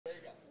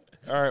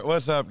All right,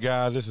 what's up,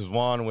 guys? This is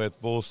Juan with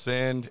Full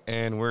Send,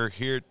 and we're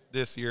here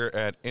this year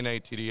at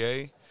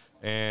NATDA.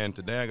 And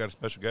today I got a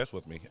special guest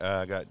with me.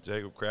 I got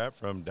Crabb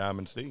from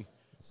Diamond C.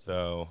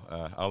 So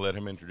I'll let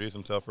him introduce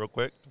himself real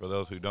quick for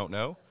those who don't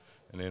know,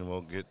 and then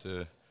we'll get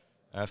to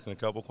asking a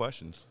couple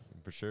questions.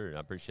 For sure. I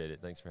appreciate it.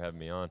 Thanks for having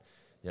me on.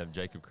 Yeah, I'm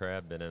Jacob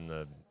Crabb. Been in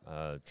the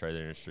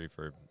trailer industry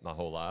for my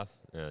whole life.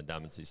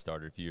 Diamond C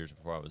started a few years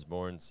before I was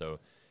born, so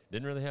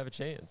didn't really have a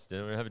chance.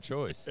 Didn't really have a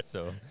choice.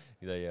 So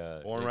they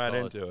born right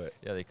into it.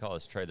 Yeah, they call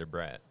us trailer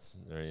brats.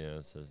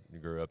 So you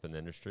grew up in the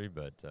industry,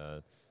 but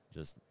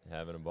just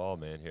having a ball,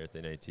 man, here at the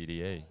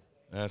NATDA.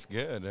 That's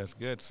good. That's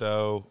good.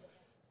 So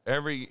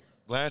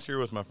last year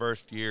was my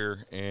first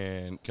year,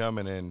 and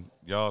coming in,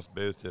 y'all's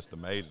booth just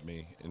amazed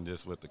me, and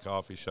just with the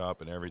coffee shop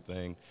and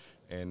everything.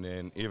 And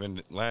then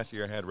even last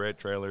year I had red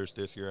trailers.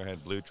 This year I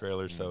had blue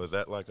trailers. Mm-hmm. So is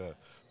that like a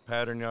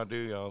pattern y'all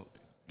do?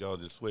 Y'all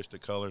just switch the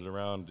colors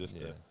around just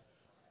to...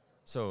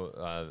 So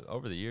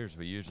over the years,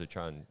 we usually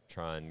try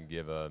and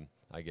give a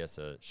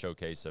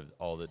showcase of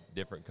all the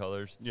different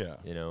colors. Yeah.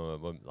 You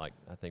know, like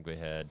I think we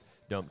had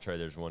dump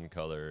trailers one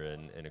color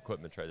and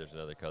equipment trailers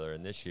another color.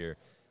 And this year,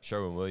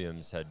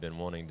 Sherwin-Williams had been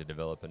wanting to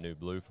develop a new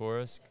blue for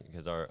us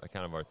because our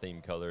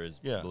theme color is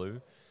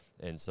blue.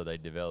 And so they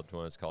developed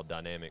one that's called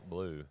Dynamic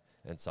Blue.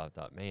 And so I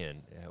thought,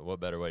 man,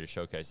 what better way to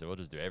showcase it? We'll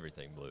just do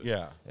everything blue.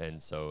 Yeah.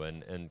 And so,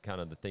 and kind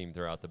of the theme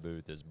throughout the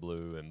booth is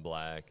blue and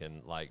black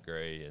and light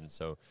gray. And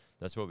so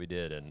that's what we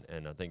did.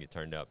 And I think it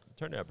turned out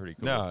pretty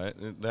cool. No,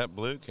 that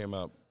blue came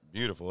out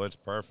beautiful. It's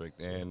perfect.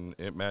 And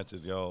it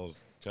matches y'all's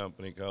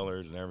company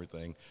colors and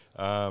everything.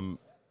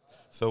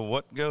 So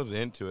what goes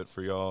into it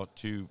for y'all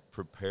to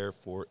prepare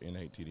for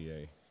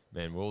NATDA?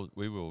 Man,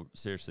 we will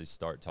seriously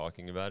start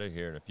talking about it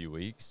here in a few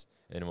weeks.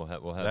 And we'll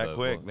have that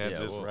quick, man.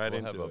 Just right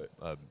into it.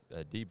 A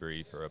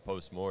debrief or a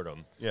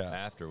post-mortem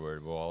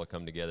afterward. We'll all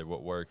come together.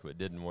 What worked, what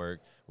didn't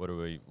work.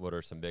 What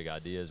are some big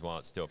ideas while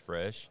it's still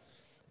fresh,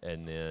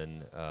 and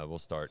then we'll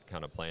start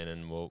kind of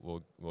planning.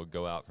 We'll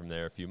go out from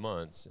there a few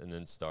months, and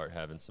then start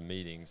having some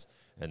meetings,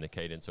 and the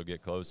cadence will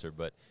get closer.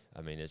 But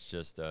I mean, it's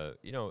just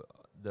we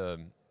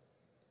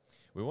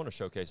want to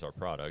showcase our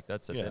product.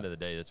 That's at the end of the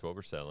day. That's what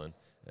we're selling.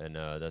 And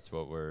that's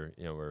what we're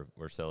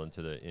selling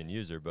to the end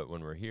user. But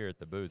when we're here at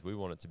the booth, we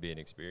want it to be an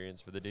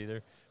experience for the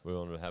dealer. We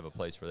want to have a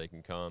place where they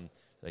can come,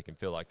 they can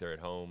feel like they're at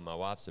home. My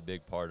wife's a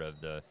big part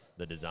of the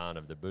design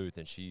of the booth,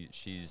 and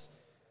she's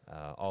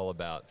all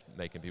about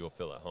making people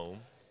feel at home.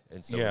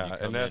 And so when you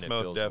come in, it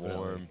feels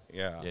warm.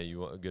 Yeah,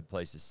 you want a good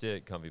place to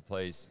sit, comfy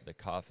place. The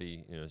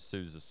coffee,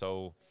 soothes the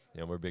soul.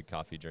 We're big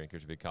coffee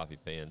drinkers, big coffee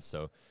fans.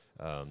 So,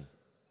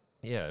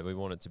 we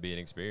want it to be an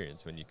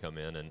experience when you come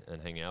in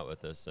and hang out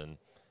with us.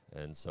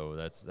 And so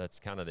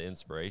that's kind of the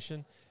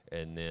inspiration,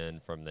 and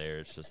then from there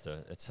it's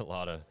a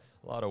lot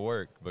of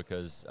work,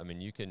 because I mean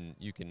you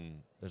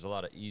can there's a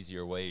lot of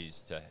easier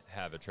ways to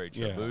have a trade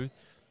show booth,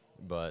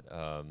 but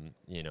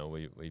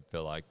we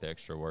feel like the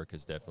extra work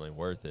is definitely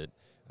worth it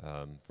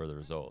for the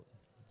result.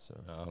 So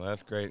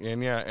that's great.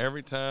 And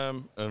every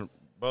time,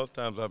 both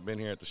times I've been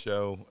here at the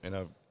show, and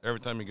every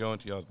time you go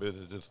into y'all's booth,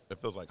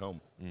 it feels like home.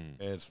 And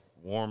it's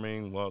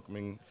warming,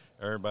 welcoming,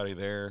 everybody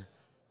there,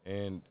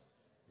 and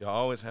you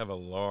always have a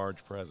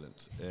large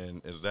presence.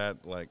 And is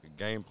that like a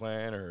game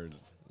plan, or?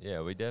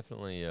 Yeah, we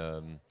definitely,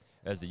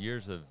 as the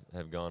years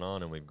have gone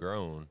on and we've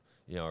grown,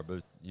 our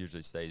booth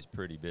usually stays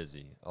pretty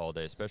busy all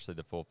day, especially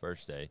the full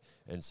first day.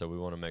 And so we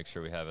want to make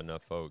sure we have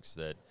enough folks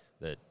that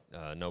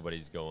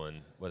nobody's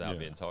going without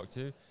being talked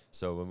to.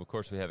 So of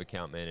course we have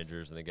account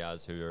managers and the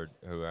guys who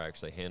are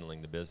actually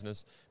handling the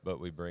business, but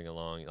we bring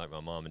along, like my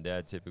mom and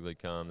dad typically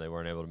come. They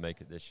weren't able to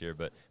make it this year,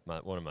 but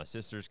one of my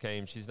sisters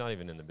came. She's not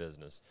even in the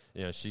business.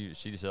 She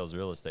sells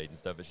real estate and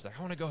stuff, but she's like,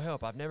 I want to go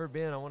help. I've never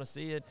been. I want to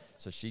see it.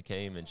 So she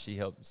came and she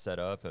helped set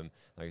up. And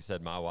like I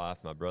said, my wife,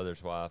 my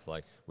brother's wife,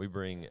 like we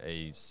bring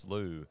a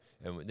slew.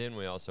 And then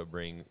we also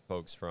bring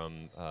folks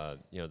from,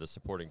 the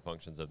supporting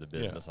functions of the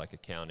business, like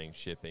accounting,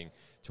 shipping,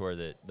 to where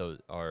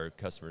our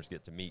customers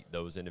get to meet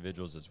those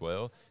individuals as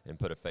well and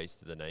put a face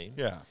to the name.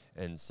 Yeah.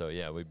 And so,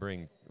 we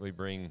bring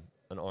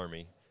an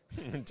army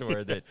to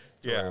where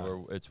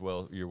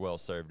you're well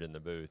served in the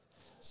booth.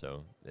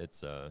 So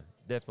it's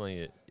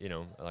definitely,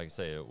 like I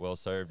say, well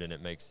served, and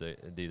it makes the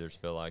dealers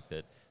feel like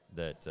that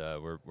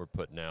we're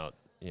putting out,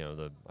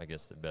 the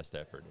best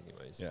effort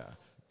anyways. Yeah.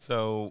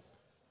 So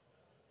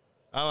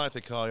I like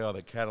to call y'all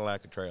the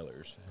Cadillac of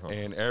trailers.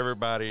 And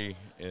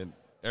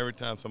every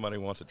time somebody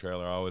wants a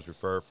trailer, I always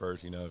refer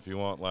first, if you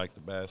want like the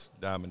best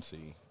Diamond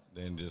C,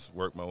 then just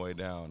work my way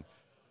down.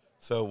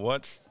 So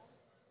what's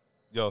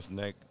y'all's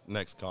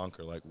next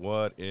conquer? Like,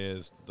 what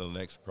is the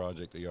next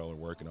project that y'all are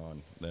working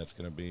on that's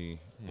going to be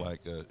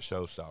like a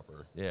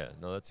showstopper? Yeah,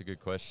 no, that's a good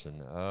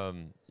question.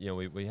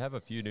 We have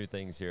a few new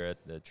things here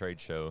at the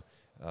trade show.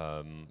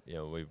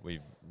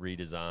 We've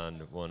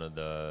redesigned one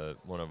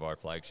of our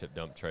flagship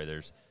dump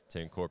trailers to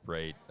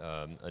incorporate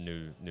a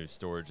new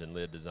storage and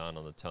lid design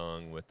on the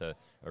tongue with a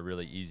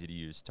really easy to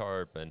use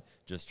tarp, and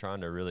just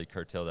trying to really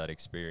curtail that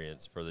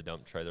experience for the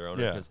dump trailer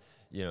owner. Because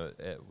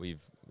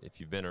if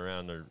you've been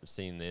around or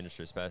seen the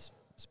industry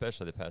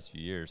especially the past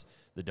few years,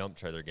 the dump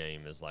trailer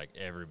game is like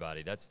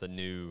everybody. That's the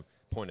new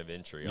point of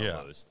entry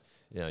almost.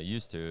 Yeah,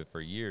 used to for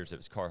years it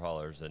was car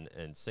haulers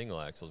and single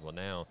axles. Well,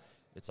 now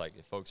it's like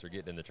if folks are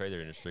getting in the trailer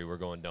industry, we're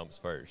going dumps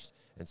first.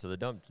 And so the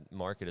dump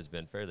market has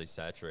been fairly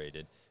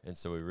saturated, and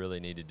so we really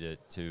needed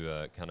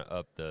to kind of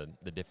up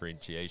the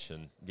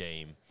differentiation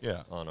game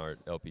on our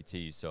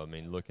LPTs. So I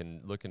mean,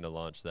 looking to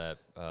launch that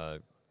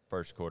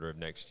first quarter of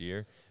next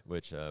year,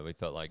 which we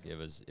felt like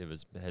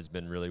has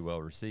been really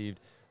well received.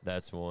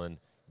 That's one.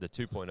 The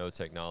 2.0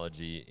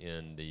 technology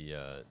in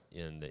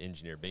the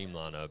engineered beam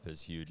lineup is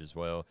huge as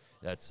well.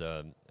 That's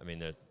I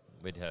mean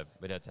we'd have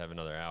to have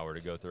another hour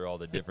to go through all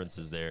the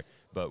differences there,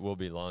 but we'll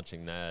be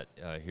launching that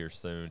here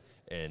soon,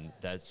 and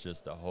that's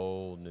just a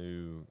whole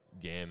new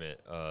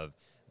gamut of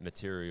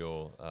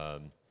material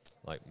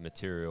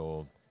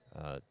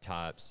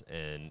types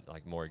and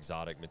like more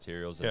exotic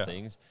materials and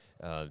things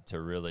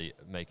to really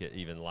make it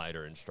even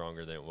lighter and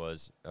stronger than it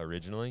was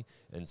originally,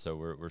 and so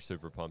we're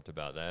super pumped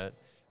about that.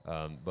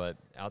 But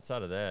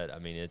outside of that, I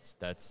mean,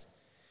 that's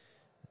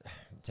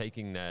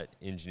taking that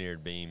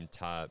engineered beam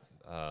type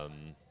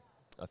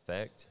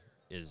effect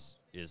is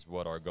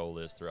what our goal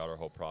is throughout our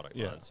whole product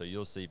line. So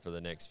you'll see for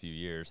the next few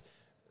years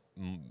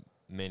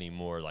many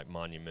more like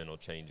monumental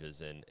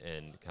changes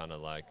and kind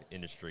of like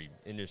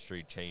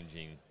industry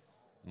changing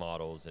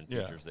models and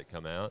features that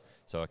come out.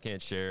 So I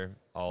can't share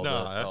all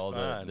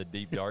the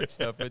deep dark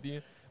stuff with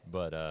you.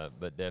 But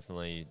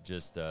definitely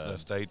just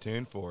stay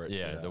tuned for it.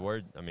 Yeah, the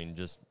word. I mean,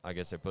 just I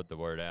guess I put the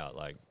word out.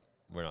 Like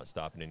we're not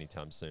stopping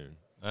anytime soon.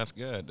 That's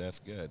good. That's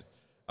good.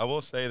 I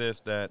will say this,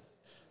 that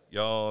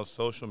y'all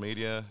social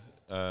media.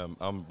 I'm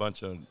on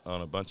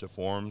a bunch of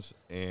forums,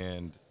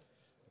 and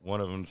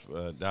one of them's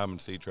Diamond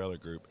C Trailer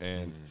Group,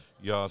 and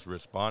y'all's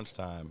response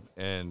time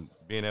and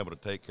being able to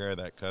take care of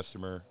that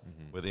customer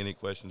with any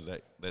questions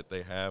that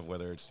they have,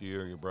 whether it's you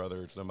or your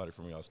brother or somebody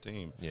from y'all's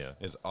team,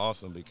 is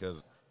awesome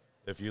because.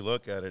 If you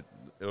look at it,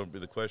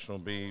 the question will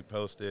be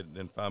posted,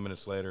 and 5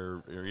 minutes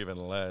later, or even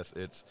less,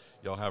 it's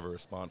y'all have a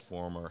response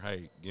form or,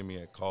 hey, give me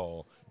a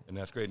call, and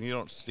that's great. And you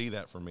don't see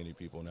that from many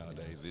people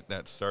nowadays.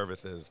 That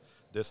service is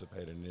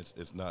dissipated, and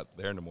it's not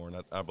there no more.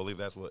 And I believe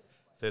that's what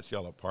sets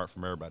y'all apart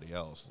from everybody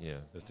else. Yeah,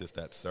 it's just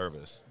that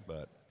service.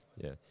 But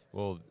yeah,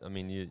 well, I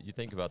mean, you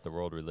think about the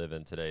world we live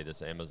in today,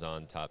 this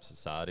Amazon-type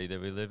society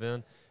that we live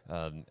in.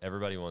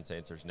 Everybody wants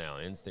answers now,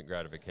 instant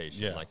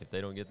gratification. Yeah. Like if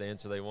they don't get the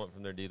answer they want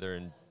from their dealer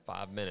in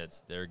 5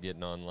 minutes, they're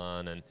getting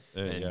online and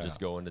just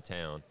going to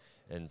town.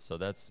 And so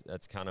that's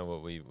kind of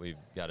what we've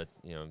got to,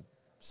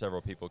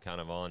 several people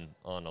kind of on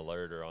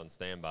alert or on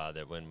standby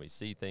that when we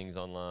see things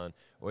online,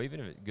 or even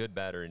if it's good,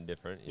 bad, or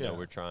indifferent,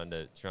 we're trying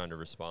to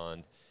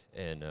respond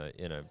in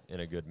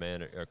a good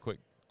manner, a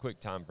quick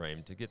time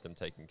frame to get them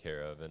taken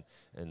care of,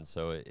 and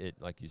so it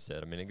like you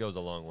said, I mean, it goes a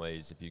long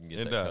ways if you can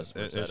get that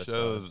customer satisfied. It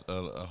shows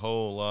a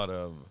whole lot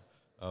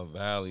of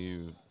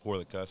value for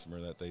the customer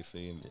that they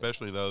see, and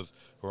especially those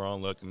who are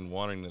on looking,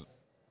 wanting to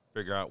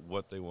figure out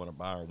what they want to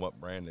buy or what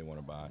brand they want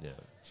to buy. Yeah,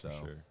 so,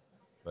 for sure.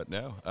 But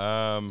now,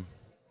 how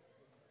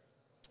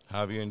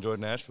have you enjoyed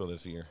Nashville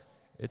this year?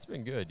 It's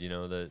been good.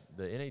 The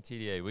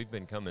NATDA, we've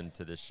been coming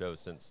to this show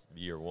since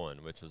year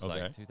one, which was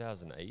like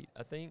 2008,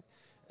 I think.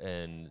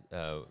 And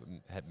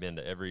had been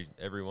to every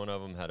one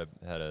of them, had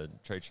a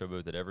trade show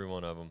booth at every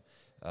one of them.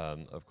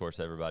 Of course,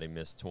 everybody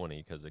missed 20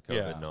 because of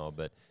COVID and all.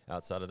 But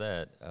outside of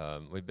that,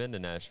 we've been to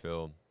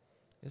Nashville.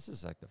 This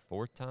is like the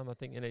fourth time I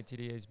think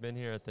NATDA's been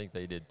here. I think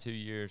they did 2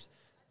 years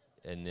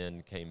and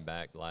then came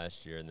back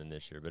last year and then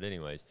this year. But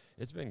anyways,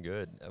 it's been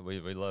good. We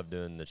love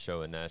doing the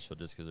show in Nashville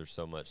just because there's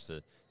so much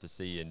to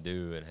see and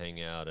do and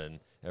hang out, and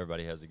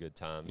everybody has a good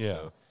time. Yeah.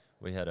 So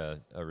we had a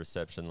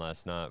reception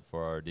last night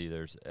for our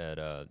dealers at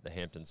the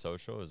Hampton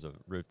Social. It was a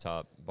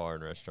rooftop bar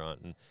and restaurant,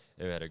 and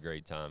we had a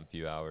great time. A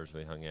few hours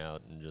we hung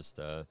out and just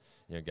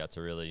got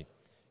to really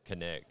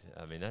connect.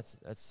 I mean, that's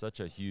such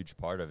a huge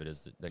part of it,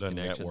 is the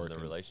connections and the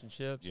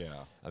relationships. Yeah.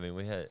 I mean,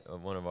 we had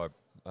one of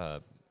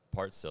our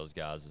parts sales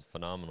guys, is a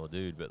phenomenal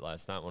dude, but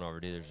last night one of our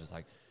dealers was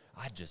like,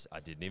 I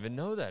didn't even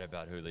know that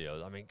about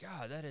Julio. I mean,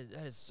 God, that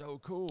is so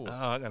cool. Oh,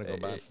 I got to go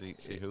back and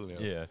see Julio.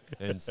 Yeah,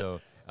 and so,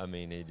 I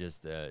mean, it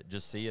just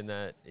seeing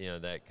that,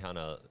 that kind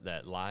of,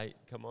 that light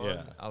come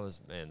on,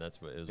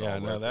 that's what it was all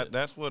worth it.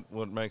 That's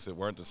what makes it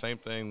worth it. The same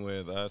thing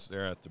with us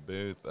there at the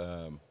booth.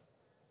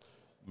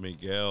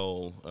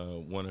 Miguel,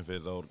 one of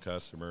his old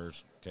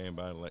customers, came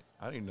by and like,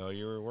 I didn't know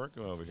you were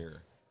working over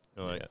here.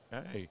 Like,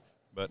 hey.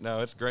 But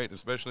no, it's great,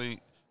 especially,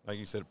 like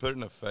you said,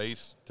 putting a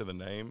face to the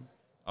name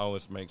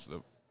always makes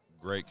a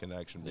great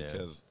connection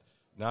because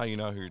now you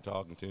know who you're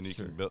talking to, and you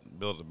can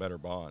build a better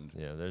bond.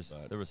 Yeah,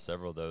 there were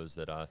several of those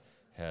that I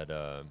had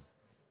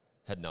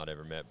not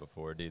ever met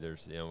before.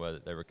 Dealers, whether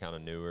they were kind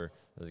of newer.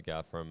 There's a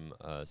guy from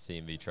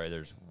C&V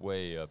Trailers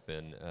way up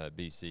in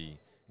BC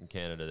in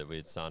Canada that we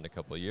had signed a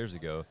couple of years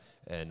ago,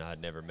 and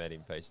I'd never met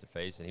him face to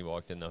face. And he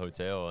walked in the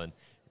hotel, and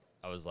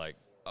I was like,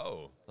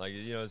 oh, like,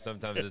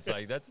 sometimes it's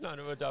like, that's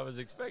not what I was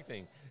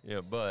expecting,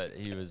 but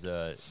he was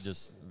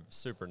just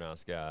super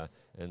nice guy.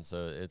 And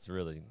so it's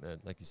really,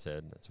 like you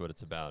said, that's what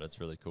it's about. It's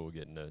really cool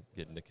getting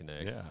to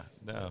connect. Yeah,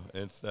 no,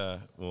 it's,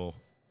 well,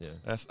 Yeah.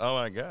 that's all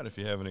I got. If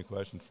you have any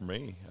questions for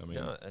me, I mean.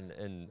 No,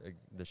 and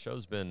the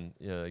show's been,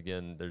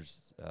 again,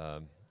 there's,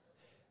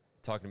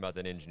 talking about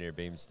that engineer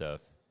beam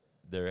stuff,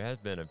 there has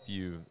been a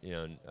few,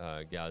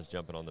 guys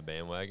jumping on the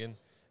bandwagon.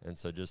 And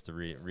so just to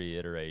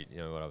reiterate,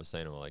 what I was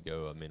saying a while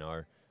ago, I mean,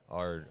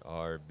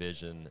 our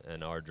vision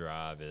and our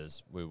drive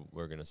is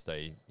we're going to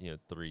stay,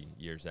 3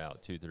 years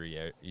out,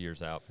 2-3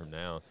 years out from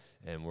now,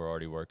 and we're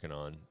already working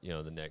on,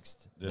 the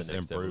next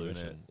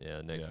evolution.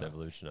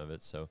 Evolution of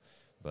it. So,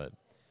 but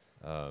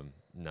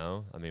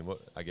no, I mean,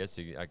 I guess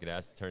I could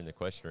turn the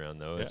question around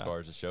though, as far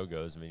as the show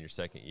goes. I mean, your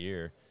second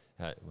year,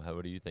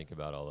 what do you think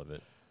about all of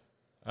it?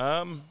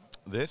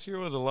 This year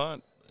was a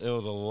lot. It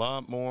was a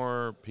lot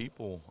more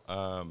people,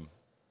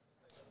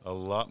 a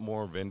lot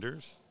more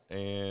vendors,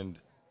 and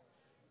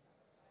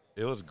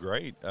it was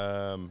great.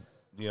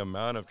 The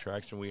amount of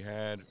traction we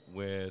had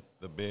with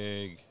the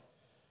big,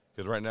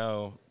 because right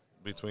now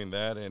between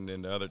that and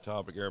then the other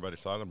topic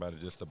everybody's talking about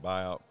is just the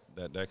buyout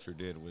that Dexter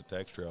did with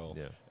Textrail,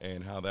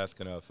 and how that's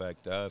going to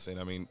affect us. And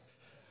I mean,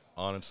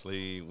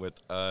 honestly, with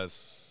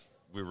us,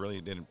 we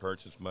really didn't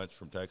purchase much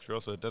from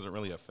Textrail, so it doesn't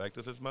really affect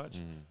us as much.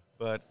 Mm-hmm.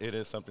 But it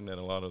is something that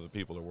a lot of the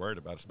people are worried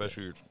about,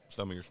 especially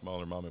some of your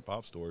smaller mom and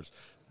pop stores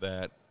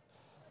that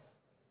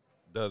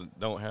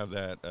don't have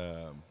that.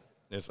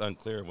 It's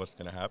unclear what's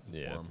going to happen for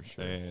them, for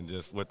sure. And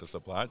just with the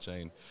supply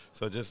chain.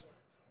 So just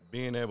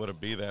being able to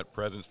be that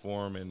presence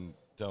for them and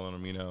telling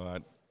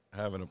them,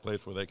 having a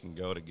place where they can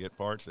go to get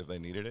parts if they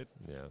needed it.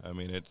 Yeah. I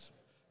mean, it's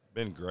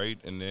been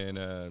great. And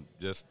then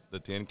just the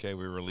 10K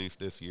we released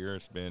this year,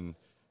 it's been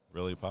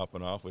really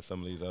popping off with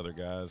some of these other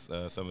guys,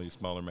 some of these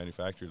smaller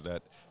manufacturers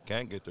that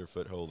can't get their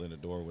foothold in the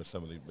door with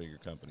some of these bigger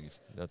companies.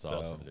 That's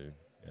awesome, dude.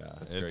 Yeah.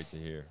 That's great to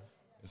hear.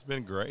 It's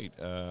been great.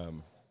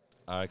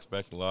 I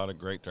expect a lot of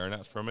great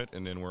turnouts from it.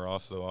 And then we're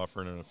also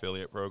offering an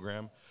affiliate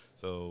program.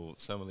 So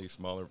some of these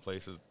smaller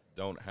places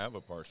don't have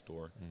a parts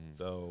store. Mm-hmm.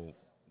 So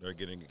they're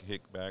getting a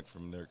kickback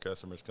from their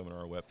customers coming to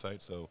our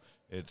website. So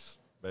it's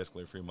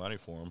basically free money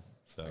for them.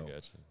 So I got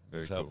you.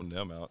 Very it's cool. helping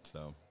them out.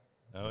 So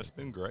no, it's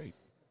been great.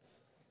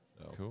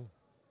 So, cool.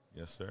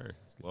 Yes, sir.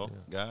 Well,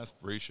 guys,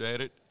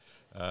 appreciate it.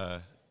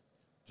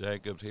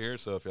 Jacob's here,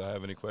 so if y'all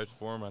have any questions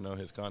for him, I know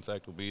his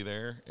contact will be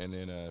there. And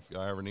then if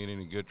y'all ever need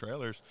any good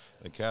trailers,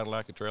 the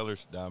Cadillac of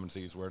trailers, Diamond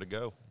C is where to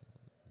go.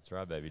 That's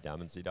right, baby.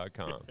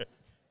 DiamondC.com.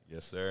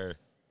 Yes, sir.